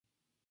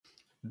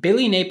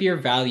Billy Napier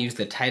values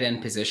the tight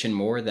end position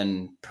more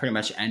than pretty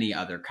much any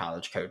other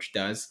college coach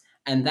does,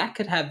 and that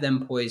could have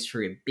them poised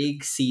for a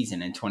big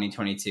season in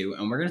 2022.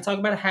 And we're going to talk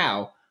about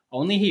how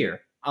only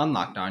here on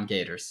Locked On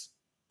Gators.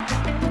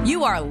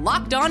 You are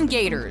Locked On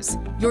Gators,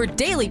 your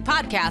daily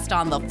podcast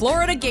on the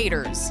Florida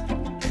Gators.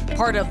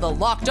 Part of the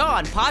Locked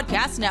On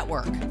Podcast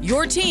Network,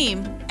 your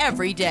team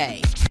every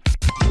day.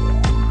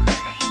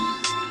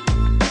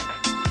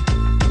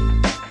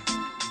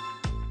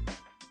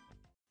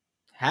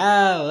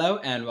 Hello,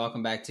 and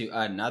welcome back to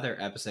another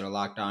episode of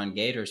Locked On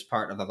Gators,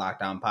 part of the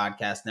Locked On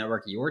Podcast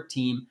Network, your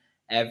team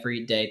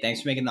every day.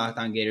 Thanks for making Locked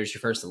On Gators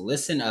your first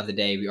listen of the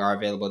day. We are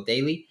available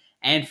daily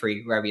and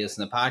free wherever you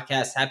listen to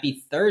podcasts.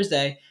 Happy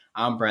Thursday.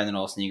 I'm Brandon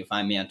Olson. You can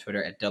find me on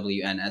Twitter at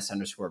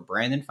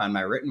WNS_Brandon. Find my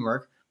written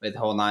work with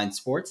Whole Nine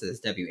Sports. That's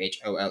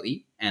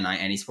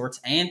WHOLENINE Sports,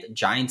 and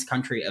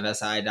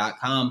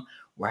GiantsCountryofSI.com,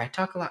 where I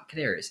talk a lot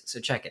Cadaris, so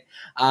check it.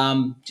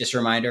 Just a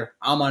reminder,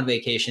 I'm on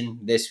vacation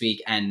this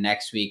week and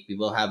next week. We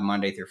will have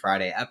Monday through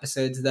Friday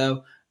episodes,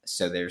 though,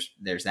 so there's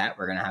that.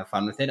 We're going to have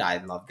fun with it.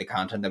 I love the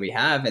content that we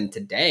have, and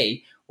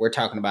today we're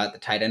talking about the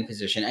tight end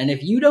position. And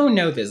if you don't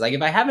know this, like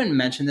if I haven't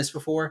mentioned this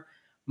before,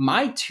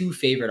 my two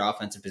favorite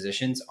offensive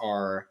positions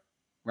are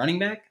running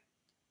back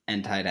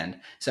and tight end.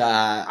 So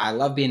I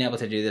love being able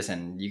to do this,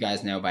 and you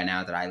guys know by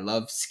now that I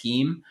love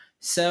scheme,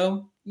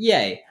 so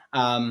yay.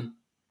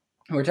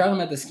 We're talking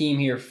about the scheme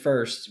here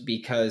first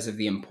because of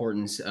the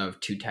importance of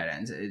two tight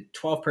ends.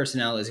 12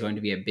 personnel is going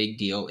to be a big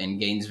deal in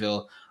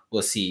Gainesville.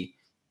 We'll see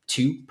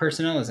two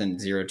personnel, as in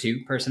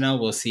 0-2 personnel.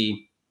 We'll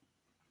see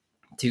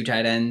two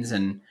tight ends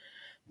and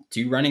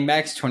two running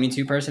backs,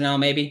 22 personnel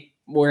maybe.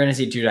 We're going to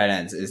see two tight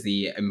ends is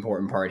the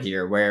important part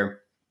here, where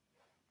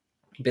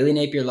Billy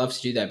Napier loves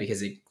to do that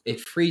because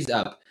it frees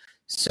up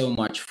so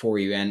much for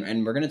you.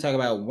 And we're going to talk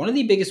about one of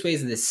the biggest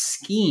ways this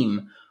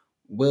scheme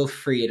will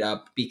free it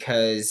up,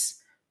 because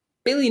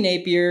Billy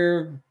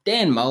Napier,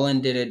 Dan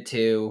Mullen did it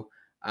too,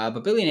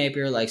 but Billy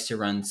Napier likes to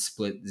run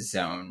split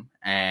zone.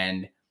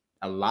 And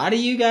a lot of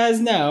you guys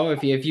know,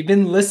 if you've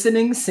been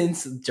listening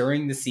since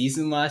during the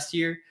season last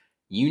year,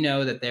 you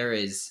know that there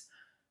is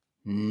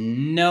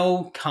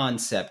no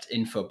concept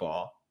in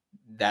football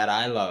that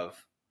I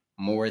love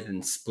more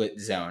than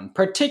split zone,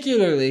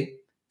 particularly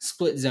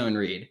split zone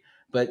read.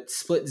 But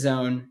split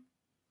zone,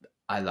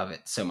 I love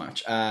it so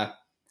much.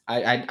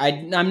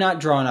 I'm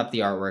not drawing up the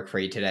artwork for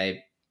you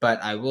today,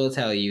 but I will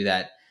tell you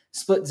that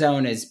split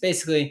zone is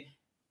basically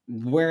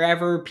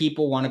wherever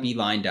people want to be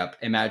lined up.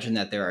 Imagine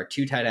that there are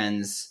two tight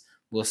ends,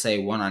 we'll say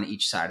one on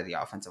each side of the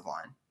offensive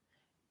line.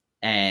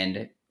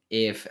 And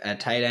if a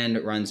tight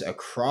end runs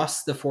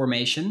across the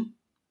formation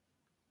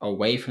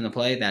away from the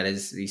play, that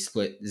is the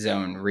split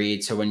zone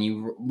read. So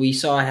we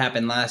saw it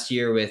happen last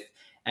year with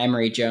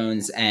Emory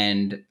Jones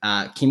and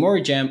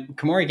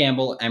Kamori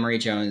Gamble. Emory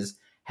Jones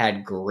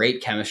had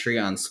great chemistry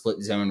on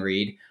split zone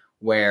read,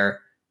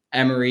 where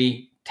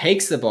Emory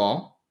takes the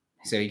ball,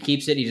 so he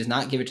keeps it. He does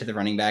not give it to the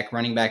running back.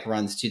 Running back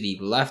runs to the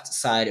left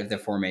side of the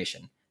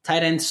formation.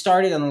 Tight end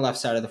started on the left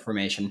side of the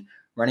formation.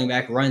 Running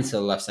back runs to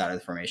the left side of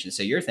the formation.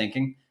 So you're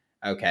thinking,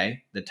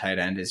 okay, the tight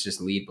end is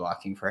just lead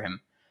blocking for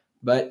him.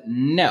 But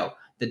no,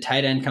 the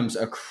tight end comes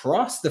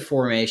across the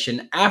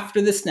formation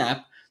after the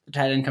snap. The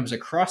tight end comes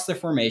across the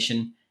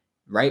formation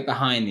right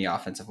behind the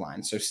offensive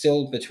line. So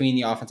still between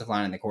the offensive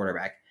line and the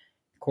quarterback.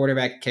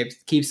 Quarterback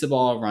keeps the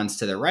ball, runs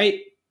to the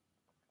right.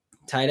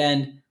 Tight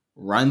end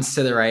runs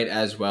to the right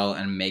as well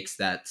and makes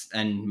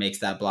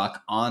that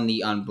block on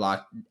the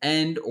unblocked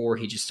end, or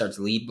he just starts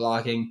lead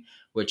blocking,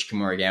 which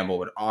Kamori Gamble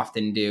would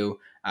often do,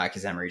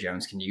 because Emory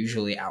Jones can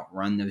usually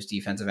outrun those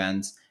defensive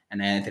ends,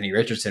 and Anthony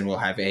Richardson will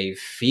have a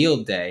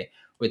field day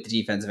with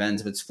the defensive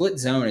ends. But split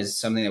zone is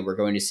something that we're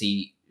going to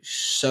see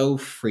so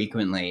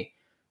frequently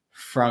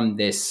from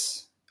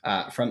this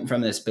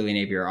from this Billy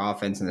Napier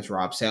offense and this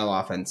Rob Sale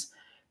offense,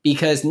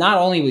 because not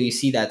only will you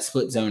see that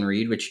split zone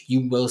read, which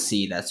you will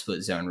see that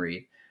split zone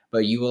read,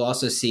 but you will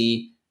also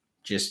see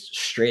just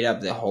straight up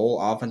the whole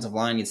offensive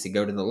line gets to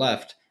go to the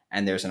left,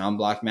 and there's an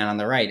unblocked man on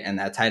the right, and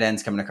that tight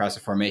end's coming across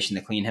the formation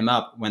to clean him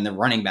up when the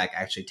running back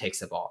actually takes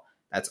the ball.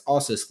 That's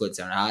also split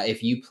zone.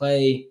 If you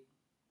play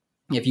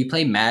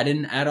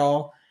Madden at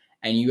all,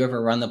 and you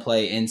ever run the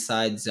play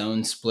inside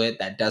zone split,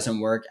 that doesn't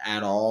work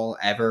at all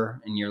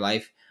ever in your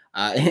life.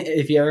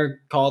 If you ever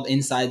called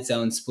inside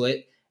zone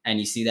split and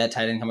you see that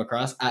tight end come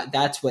across,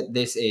 that's what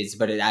this is,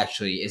 but it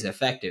actually is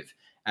effective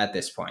at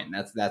this point.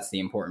 That's the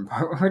important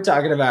part. We're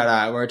talking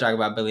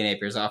about Billy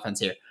Napier's offense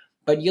here,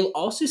 but you'll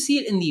also see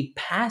it in the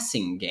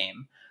passing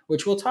game,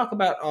 which we'll talk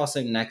about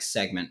also next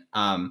segment.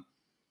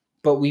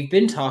 But we've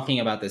been talking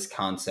about this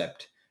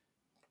concept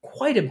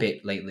quite a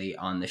bit lately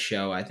on the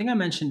show. I think I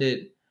mentioned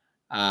it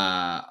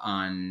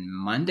on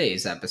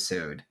Monday's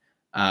episode,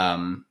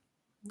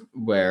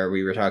 where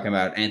we were talking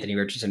about Anthony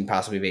Richardson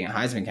possibly being a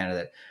Heisman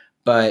candidate.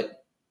 But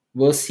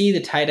we'll see the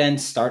tight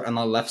end start on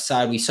the left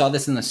side. We saw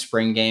this in the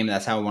spring game.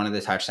 That's how one of the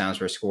touchdowns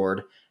were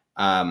scored,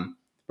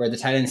 where the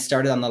tight end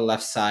started on the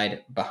left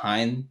side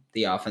behind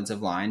the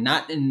offensive line,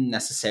 not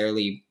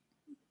necessarily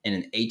in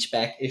an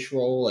H-back-ish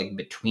role, like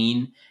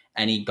between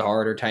any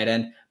guard or tight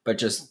end, but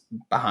just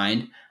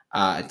behind.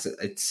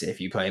 It's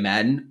if you play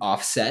Madden,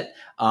 offset.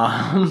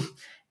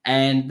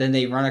 And then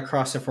they run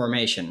across the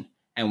formation.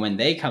 And when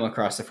they come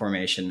across the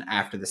formation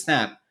after the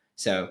snap,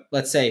 so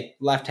let's say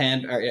left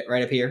hand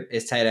right up here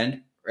is tight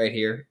end, right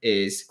here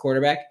is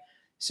quarterback.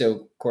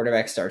 So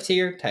quarterback starts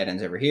here, tight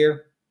end's over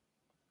here.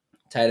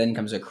 Tight end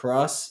comes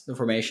across the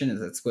formation as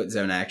that split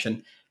zone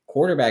action.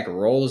 Quarterback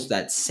rolls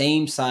that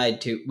same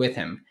side with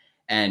him.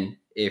 And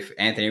if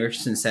Anthony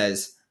Richardson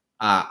says,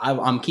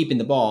 I'm keeping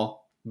the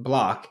ball,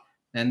 block,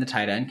 then the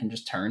tight end can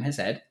just turn his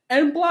head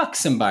and block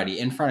somebody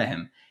in front of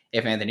him.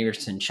 If Anthony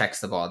Richardson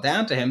checks the ball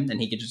down to him, then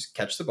he can just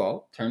catch the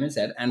ball, turn his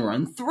head, and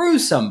run through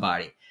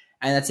somebody.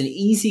 And that's an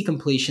easy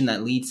completion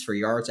that leads for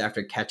yards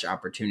after catch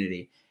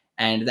opportunity.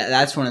 And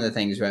that's one of the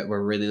things that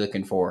we're really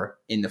looking for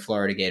in the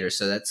Florida Gators.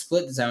 So that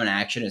split zone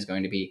action is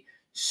going to be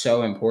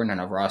so important.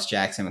 I know Ross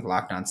Jackson with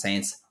Locked On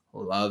Saints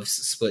loves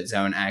split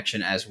zone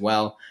action as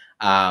well.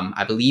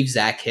 I believe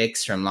Zach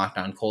Hicks from Locked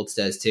On Colts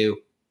does too.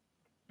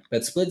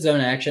 But split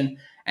zone action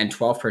and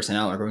 12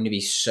 personnel are going to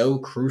be so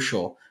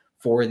crucial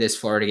for this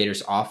Florida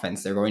Gators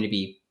offense. They're going to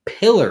be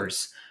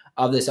pillars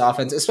of this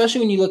offense, especially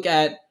when you look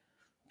at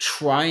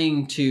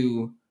trying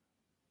to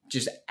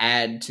just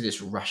add to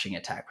this rushing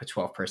attack with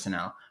 12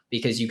 personnel,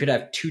 because you could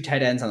have two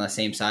tight ends on the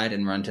same side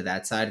and run to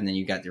that side, and then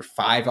you got your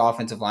 5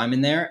 offensive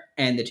linemen there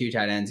and the 2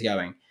 tight ends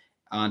going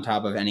on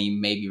top of any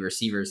maybe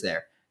receivers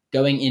there.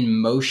 Going in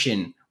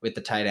motion with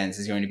the tight ends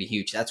is going to be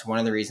huge. That's one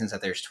of the reasons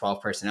that there's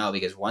 12 personnel,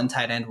 because one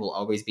tight end will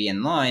always be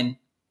in line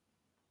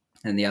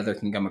and the other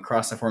can come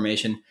across the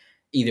formation.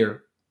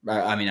 Either,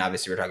 I mean,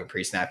 obviously we're talking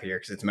pre-snap here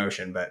because it's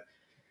motion, but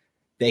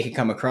they can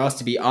come across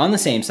to be on the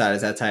same side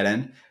as that tight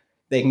end.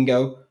 They can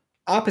go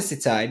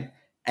opposite side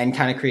and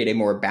kind of create a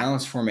more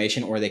balanced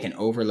formation, or they can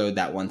overload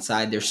that one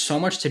side. There's so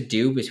much to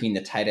do between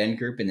the tight end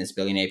group and this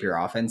Billy Napier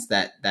offense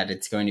that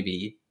it's going to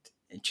be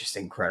just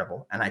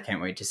incredible, and I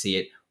can't wait to see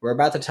it. We're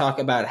about to talk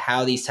about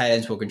how these tight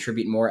ends will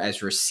contribute more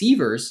as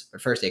receivers,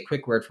 but first, a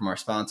quick word from our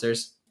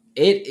sponsors.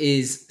 It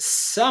is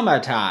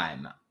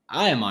summertime.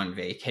 I am on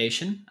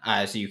vacation,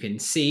 as you can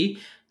see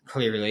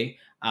clearly.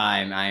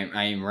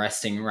 I'm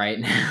resting right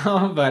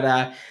now,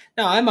 but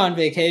no, I'm on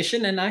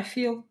vacation, and I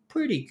feel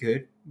pretty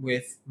good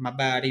with my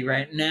body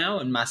right now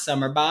and my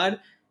summer bod.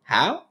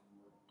 How?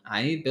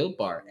 I eat Built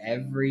Bar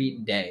every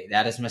day.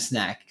 That is my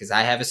snack, because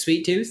I have a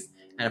sweet tooth.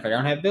 And if I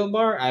don't have Built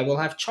Bar, I will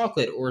have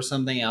chocolate or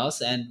something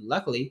else. And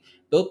luckily,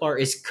 Built Bar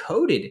is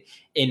coated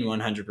in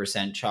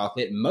 100%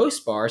 chocolate.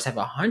 Most bars have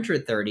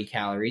 130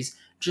 calories,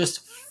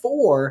 just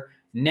 4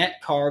 net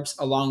carbs,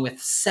 along with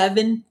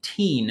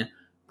 17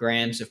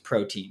 grams of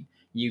protein.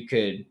 You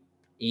could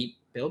eat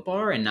Built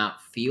Bar and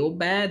not feel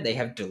bad. They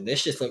have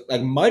delicious,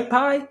 like Mud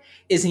Pie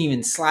isn't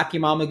even slap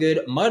your mama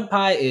good. Mud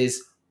Pie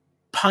is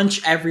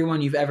punch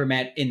everyone you've ever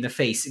met in the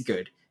face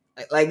good.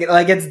 Like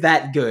it's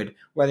that good.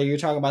 Whether you're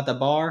talking about the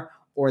bar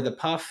or the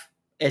puff,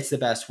 it's the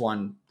best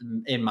one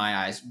in my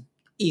eyes.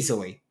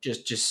 Easily.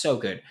 Just so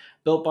good.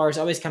 Built Bar is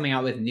always coming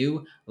out with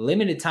new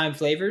limited time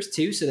flavors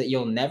too, so that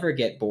you'll never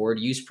get bored.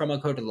 Use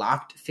promo code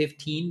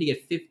LOCKED15 to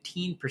get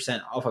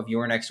 15% off of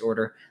your next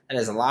order. That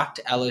is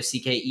LOCKED, LOCKED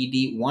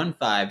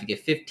 15 to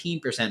get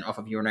 15% off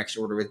of your next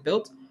order with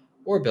Built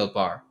or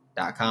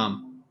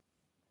BuiltBar.com.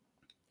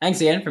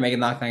 Thanks again for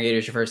making Locked On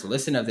Gators your first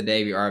listen of the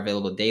day. We are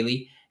available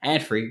daily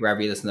and free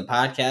wherever you listen to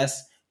podcasts.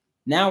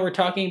 Now we're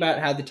talking about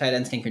how the tight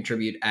ends can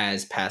contribute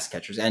as pass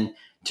catchers. And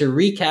to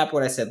recap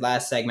what I said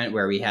last segment,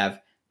 where we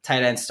have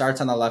tight end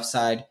starts on the left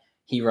side,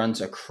 he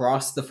runs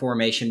across the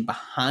formation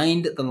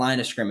behind the line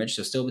of scrimmage,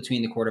 so still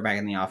between the quarterback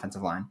and the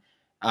offensive line.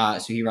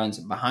 So he runs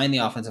behind the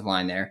offensive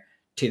line there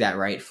to that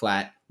right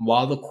flat,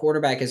 while the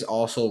quarterback is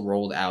also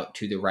rolled out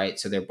to the right.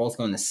 So they're both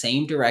going the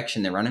same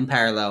direction. They're running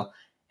parallel.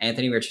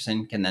 Anthony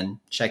Richardson can then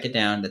check it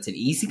down. That's an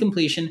easy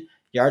completion.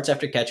 Yards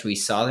after catch, we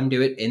saw them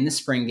do it in the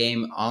spring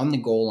game on the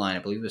goal line. I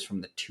believe it was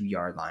from the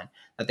 2-yard line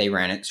that they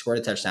ran it, scored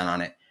a touchdown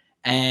on it.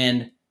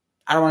 And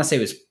I don't want to say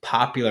it was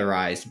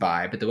popularized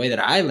by, but the way that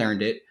I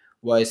learned it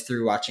was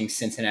through watching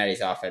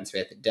Cincinnati's offense. We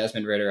had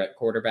Desmond Ridder at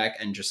quarterback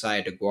and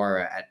Josiah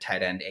DeGuara at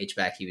tight end.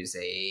 H-back, he was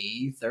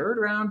a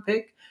 3rd-round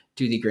pick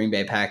to the Green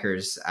Bay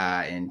Packers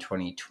in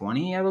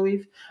 2020, I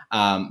believe.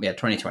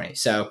 2020.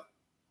 So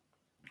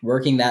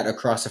working that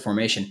across the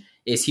formation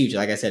is huge.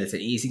 Like I said, it's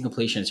an easy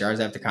completion. It's yards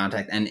after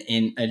contact and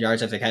in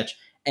yards after catch.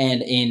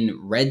 And in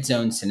red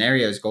zone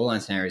scenarios, goal line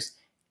scenarios,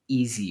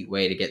 easy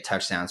way to get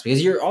touchdowns.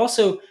 Because you're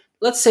also,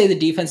 let's say the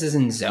defense is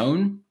in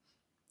zone.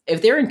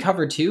 If they're in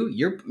cover 2,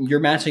 you're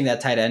matching that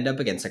tight end up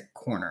against a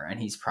corner, and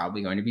he's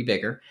probably going to be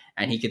bigger,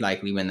 and he could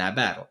likely win that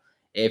battle.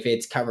 If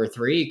it's cover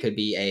 3, it could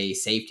be a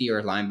safety or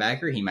a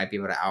linebacker. He might be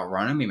able to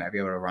outrun him. He might be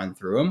able to run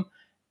through him.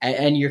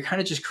 And you're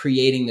kind of just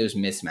creating those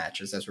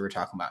mismatches, as we were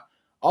talking about.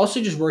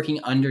 Also just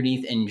working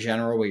underneath in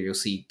general, where you'll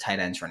see tight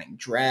ends running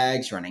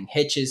drags, running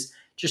hitches,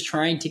 just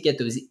trying to get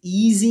those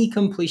easy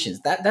completions.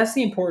 That's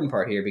the important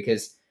part here,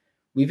 because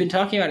we've been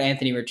talking about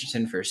Anthony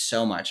Richardson for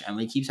so much, and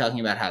we keep talking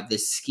about how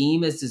this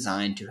scheme is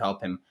designed to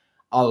help him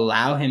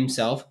allow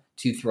himself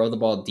to throw the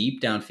ball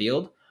deep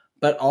downfield,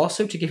 but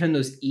also to give him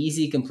those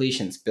easy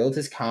completions, build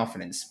his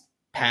confidence,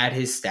 pad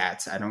his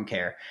stats. I don't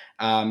care.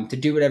 To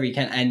do whatever you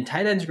can. And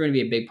tight ends are going to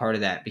be a big part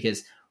of that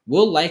because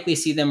we'll likely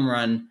see them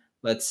run,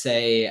 let's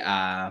say,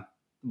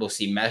 we'll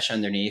see mesh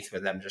underneath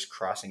with them just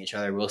crossing each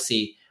other. We'll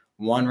see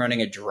one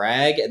running a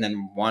drag and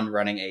then one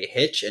running a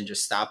hitch and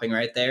just stopping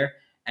right there.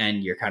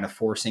 And you're kind of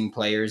forcing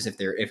players,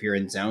 if you're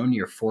in zone,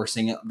 you're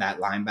forcing that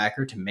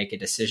linebacker to make a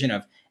decision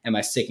of, am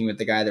I sticking with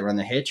the guy that run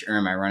the hitch, or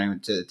am I running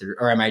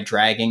or am I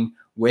dragging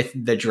with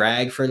the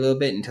drag for a little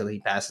bit until he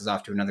passes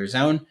off to another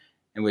zone,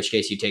 in which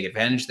case you take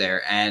advantage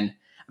there. And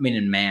I mean,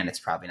 in man, it's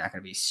probably not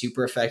going to be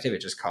super effective.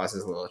 It just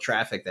causes a little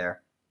traffic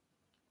there.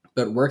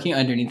 But working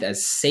underneath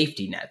as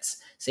safety nets,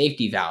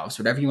 safety valves,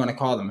 whatever you want to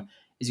call them,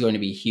 is going to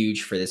be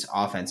huge for this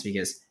offense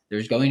because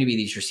there's going to be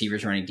these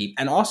receivers running deep.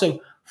 And also,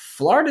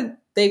 Florida,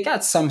 they've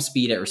got some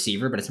speed at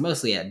receiver, but it's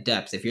mostly at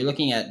depth. If you're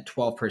looking at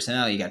 12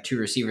 personnel, you got 2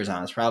 receivers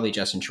on. It's probably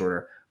Justin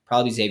Shorter,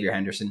 probably Xavier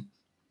Henderson.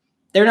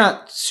 They're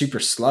not super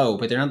slow,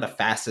 but they're not the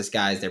fastest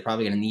guys. They're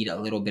probably going to need a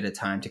little bit of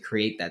time to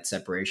create that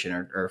separation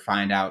or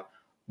find out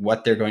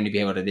what they're going to be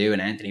able to do.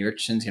 And Anthony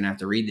Richardson's going to have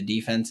to read the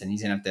defense, and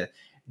he's going to have to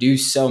do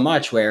so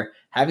much, where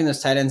having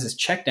those tight ends as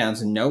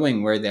checkdowns and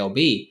knowing where they'll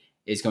be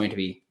is going to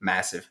be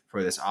massive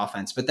for this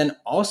offense. But then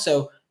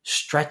also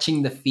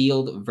stretching the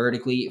field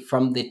vertically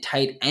from the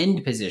tight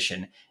end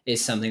position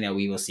is something that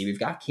we will see. We've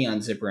got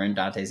Keon Zipper and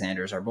Dante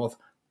Sanders are both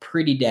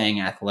pretty dang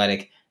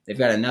athletic. They've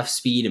got enough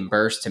speed and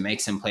burst to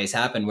make some plays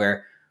happen,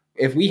 where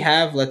if we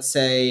have, let's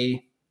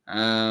say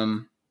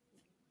one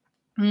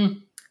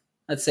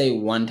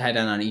tight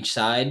end on each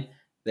side,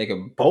 they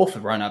could both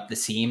run up the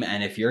seam.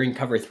 And if you're in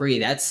cover 3,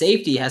 that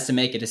safety has to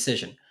make a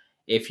decision.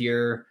 If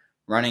you're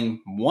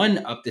running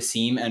one up the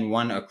seam and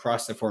one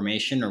across the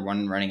formation, or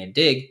one running a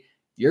dig,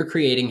 you're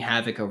creating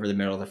havoc over the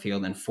middle of the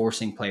field and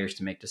forcing players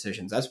to make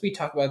decisions. That's what we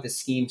talk about this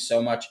scheme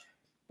so much,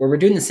 where we're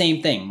doing the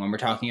same thing when we're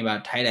talking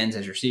about tight ends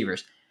as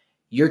receivers.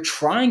 You're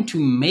trying to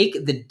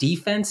make the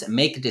defense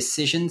make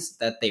decisions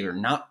that they are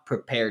not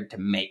prepared to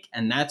make.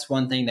 And that's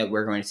one thing that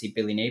we're going to see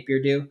Billy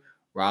Napier do,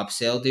 Rob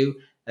Sale do,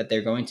 that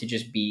they're going to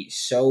just be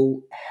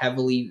so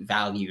heavily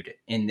valued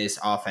in this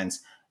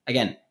offense.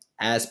 Again,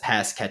 as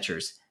pass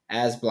catchers,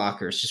 as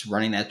blockers, just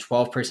running that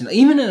 12 personnel,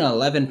 even an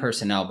 11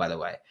 personnel, by the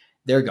way,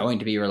 they're going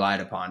to be relied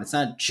upon. It's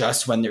not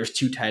just when there's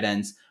 2 tight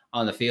ends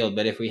on the field,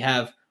 but if we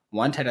have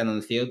one tight end on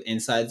the field,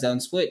 inside zone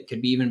split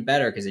could be even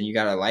better, because then you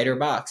got a lighter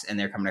box and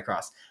they're coming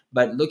across.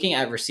 But looking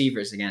at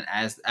receivers again,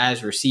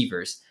 as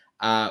receivers,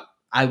 I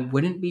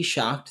wouldn't be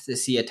shocked to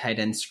see a tight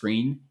end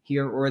screen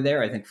here or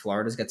there. I think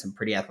Florida's got some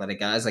pretty athletic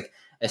guys, like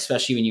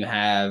especially when you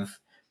have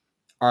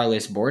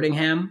Arliss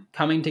Boardingham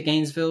coming to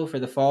Gainesville for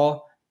the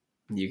fall.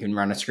 You can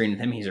run a screen with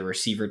him. He's a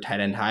receiver tight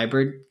end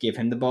hybrid. Give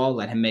him the ball,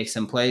 let him make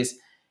some plays.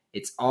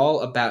 It's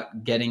all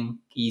about getting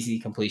easy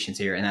completions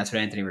here, and that's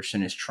what Anthony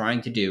Richardson is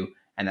trying to do,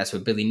 and that's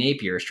what Billy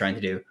Napier is trying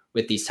to do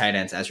with these tight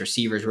ends as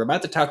receivers. We're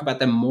about to talk about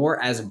them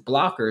more as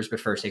blockers, but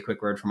first, a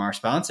quick word from our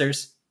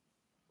sponsors.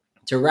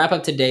 To wrap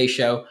up today's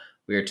show,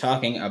 we are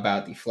talking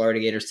about the Florida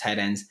Gators tight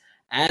ends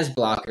as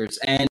blockers,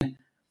 and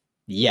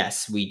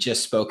yes, we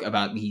just spoke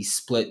about the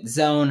split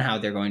zone, how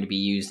they're going to be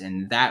used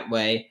in that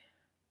way,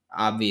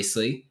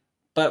 obviously.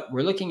 But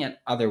we're looking at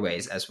other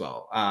ways as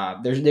well.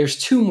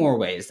 There's 2 more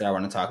ways that I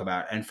want to talk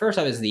about. And first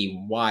off is the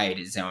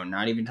wide zone,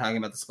 not even talking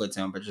about the split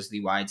zone, but just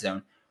the wide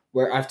zone,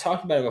 where I've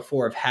talked about it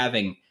before, of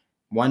having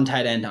one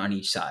tight end on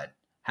each side,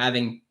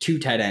 having 2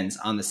 tight ends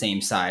on the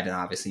same side, and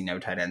obviously no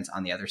tight ends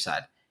on the other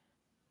side.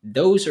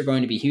 Those are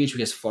going to be huge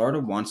because Florida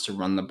wants to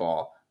run the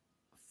ball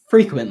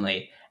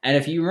frequently. And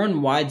if you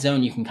run wide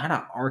zone, you can kind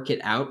of arc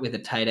it out with a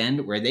tight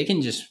end where they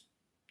can just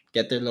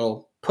get their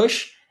little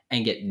push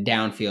and get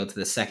downfield to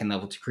the second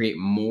level to create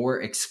more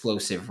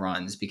explosive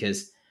runs.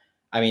 Because,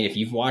 I mean, if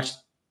you've watched,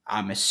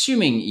 I'm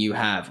assuming you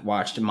have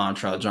watched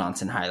Montrell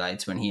Johnson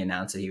highlights when he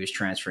announced that he was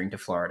transferring to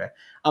Florida.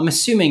 I'm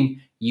assuming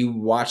you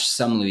watched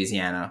some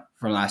Louisiana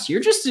from last year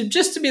just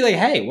to be like,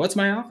 hey, what's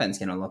my offense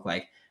going to look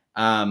like?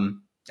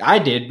 I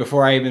did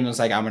before I even was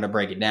like, I'm going to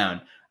break it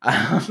down.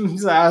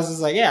 So I was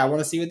just like, yeah, I want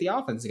to see what the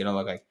offense is going to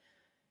look like.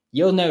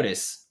 You'll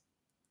notice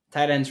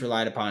tight ends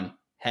relied upon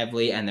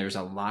heavily, and there's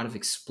a lot of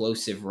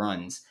explosive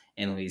runs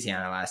in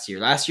Louisiana last year.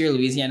 Last year,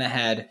 Louisiana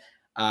had,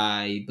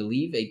 I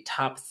believe, a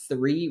top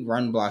 3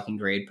 run blocking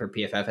grade per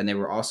PFF, and they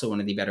were also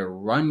one of the better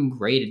run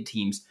graded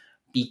teams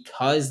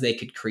because they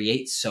could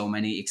create so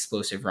many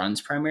explosive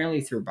runs,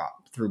 primarily through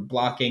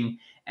blocking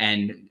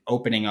and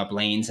opening up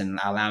lanes and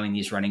allowing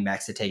these running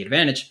backs to take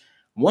advantage.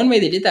 One way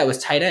they did that was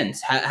tight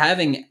ends,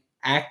 having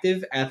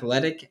active,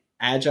 athletic,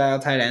 agile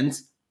tight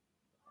ends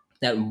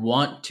that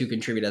want to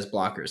contribute as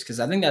blockers. Because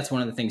I think that's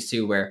one of the things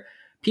too, where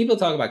people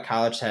talk about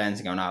college tight ends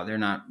and go, no,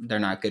 they're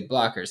not good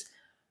blockers.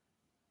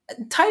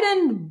 Tight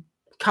end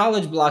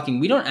college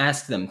blocking, we don't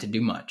ask them to do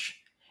much.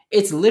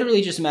 It's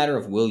literally just a matter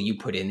of, will you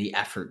put in the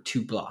effort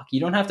to block? You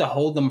don't have to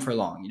hold them for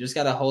long. You just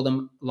got to hold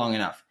them long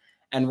enough.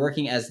 And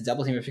working as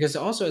double teamers, because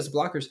also as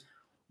blockers,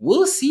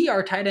 we'll see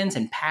our tight ends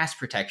in pass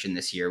protection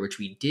this year, which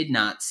we did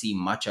not see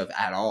much of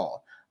at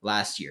all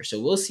last year. So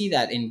we'll see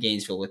that in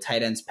Gainesville with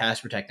tight ends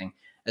pass protecting.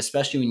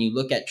 especially when you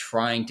look at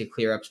trying to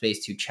clear up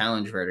space to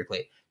challenge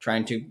vertically,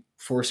 trying to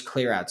force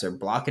clearouts or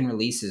block and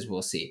releases,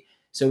 we'll see.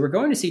 So we're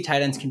going to see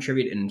tight ends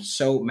contribute in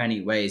so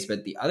many ways.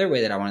 But the other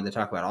way that I wanted to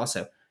talk about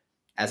also,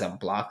 as a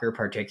blocker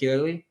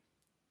particularly,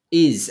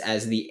 is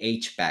as the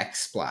H-back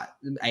spot.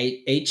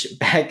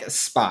 H-back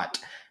spot.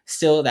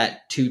 Still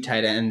that 2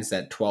 tight ends,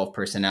 that 12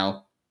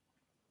 personnel,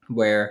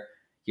 where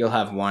you'll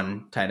have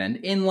one tight end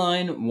in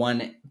line,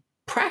 one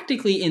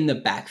practically in the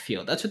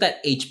backfield. That's what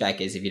that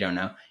H-back is, if you don't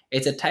know.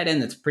 It's a tight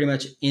end that's pretty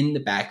much in the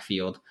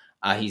backfield.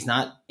 He's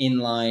not in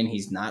line.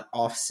 He's not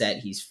offset.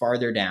 He's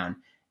farther down.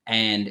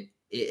 And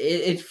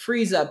it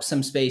frees up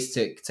some space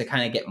to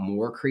kind of get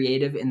more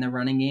creative in the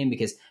running game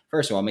because,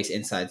 first of all, it makes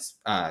inside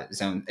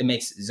zone. It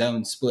makes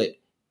zone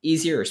split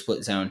easier, or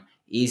split zone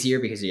easier,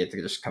 because you have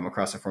to just come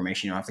across a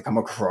formation. You don't have to come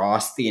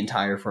across the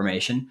entire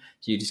formation.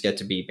 So you just get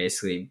to be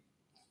basically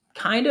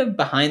kind of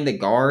behind the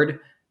guard,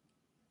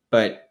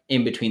 but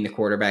in between the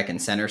quarterback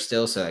and center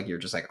still. So like you're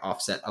just like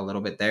offset a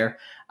little bit there.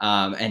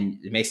 And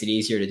it makes it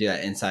easier to do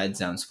that inside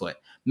zone split.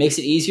 Makes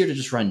it easier to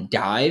just run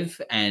dive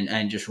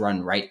and just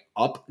run right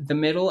up the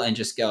middle and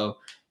just go,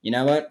 you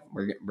know what,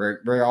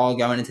 we're all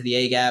going into the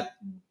A gap.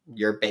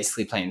 You're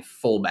basically playing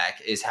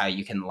fullback is how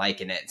you can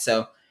liken it.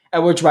 So,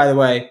 which by the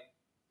way,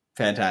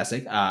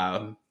 fantastic.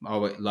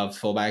 Always loved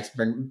fullbacks.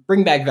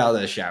 Bring back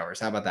Valdez Showers.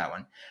 How about that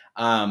one?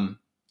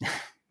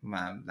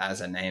 That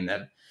was a name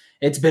that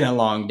it's been a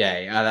long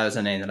day. That was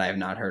a name that I have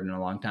not heard in a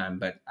long time,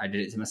 but I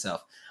did it to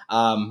myself.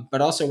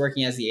 But also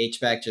working as the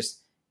H-back, just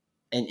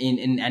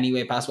in any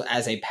way possible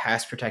as a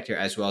pass protector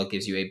as well,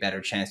 gives you a better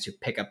chance to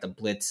pick up the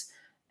blitz.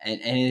 And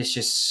it's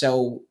just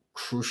so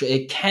crucial.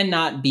 It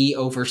cannot be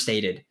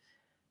overstated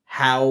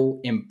how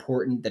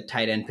important the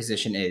tight end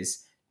position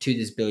is to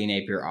this Billy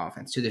Napier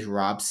offense, to this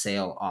Rob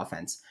Sale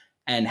offense.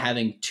 And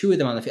having 2 of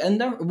them on the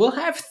field, and we'll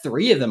have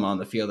 3 of them on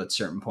the field at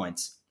certain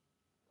points.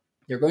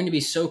 They're going to be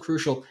so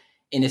crucial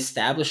in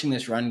establishing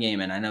this run game.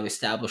 And I know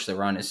establish the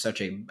run is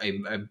such a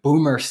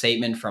boomer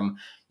statement from,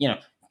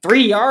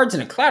 3 yards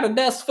in a cloud of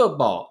dust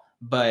football.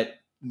 But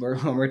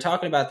when we're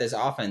talking about this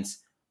offense,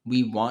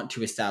 we want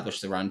to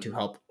establish the run to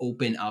help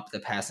open up the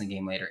passing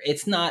game later.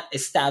 It's not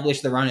establish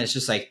the run. It's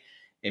just like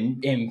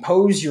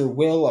impose your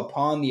will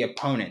upon the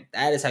opponent.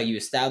 That is how you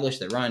establish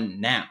the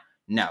run now.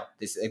 No,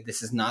 this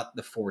is not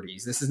the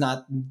 40s. This is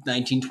not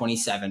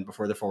 1927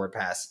 before the forward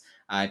pass.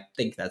 I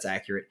think that's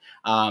accurate.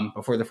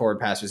 Before the forward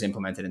pass was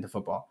implemented into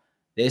football.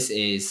 This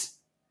is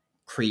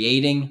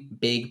creating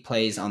big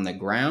plays on the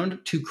ground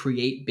to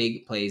create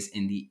big plays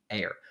in the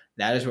air.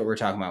 That is what we're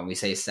talking about when we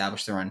say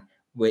establish the run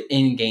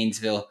in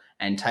Gainesville,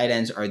 and tight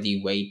ends are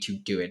the way to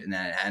do it.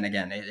 And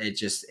again,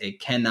 it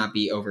cannot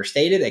be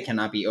overstated. It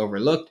cannot be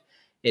overlooked.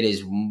 It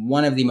is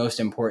one of the most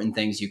important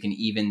things you can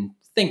even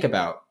think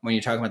about when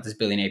you're talking about this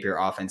Billy Napier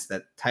offense,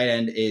 that tight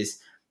end's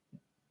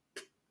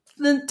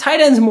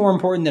more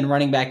important than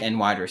running back and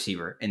wide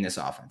receiver in this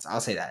offense.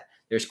 I'll say that.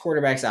 There's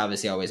quarterbacks,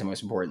 obviously, always the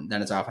most important.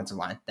 Then it's offensive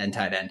line, then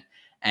tight end.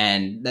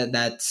 And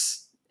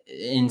that's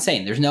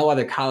insane. There's no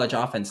other college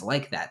offense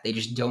like that. They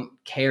just don't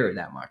care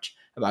that much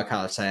about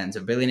college tight ends.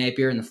 So Billy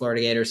Napier and the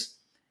Florida Gators,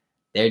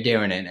 they're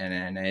doing it,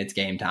 and it's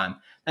game time.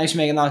 Thanks for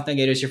making Locked On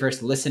Gators your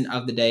first listen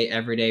of the day.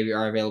 Every day we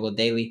are available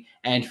daily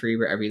and free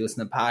wherever you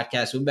listen to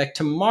podcasts. We'll be back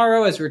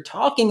tomorrow as we're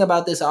talking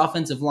about this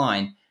offensive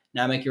line.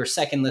 Now make your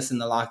second listen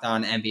to Locked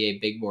On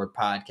NBA Big Board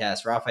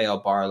podcast. Rafael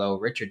Barlow,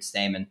 Richard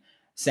Stamen,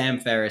 Sam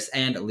Ferris,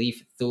 and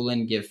Leif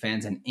Thulin give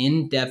fans an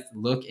in-depth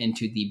look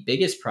into the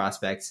biggest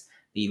prospects,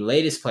 the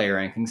latest player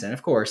rankings, and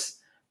of course,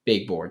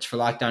 big boards. For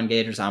Locked On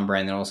Gators, I'm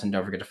Brandon Olson.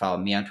 Don't forget to follow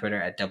me on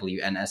Twitter at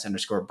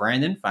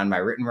WNS_Brandon. Find my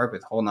written work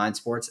with Whole 9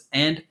 Sports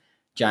and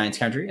Giants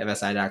Country,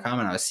 FSI.com,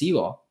 and I'll see you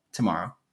all tomorrow.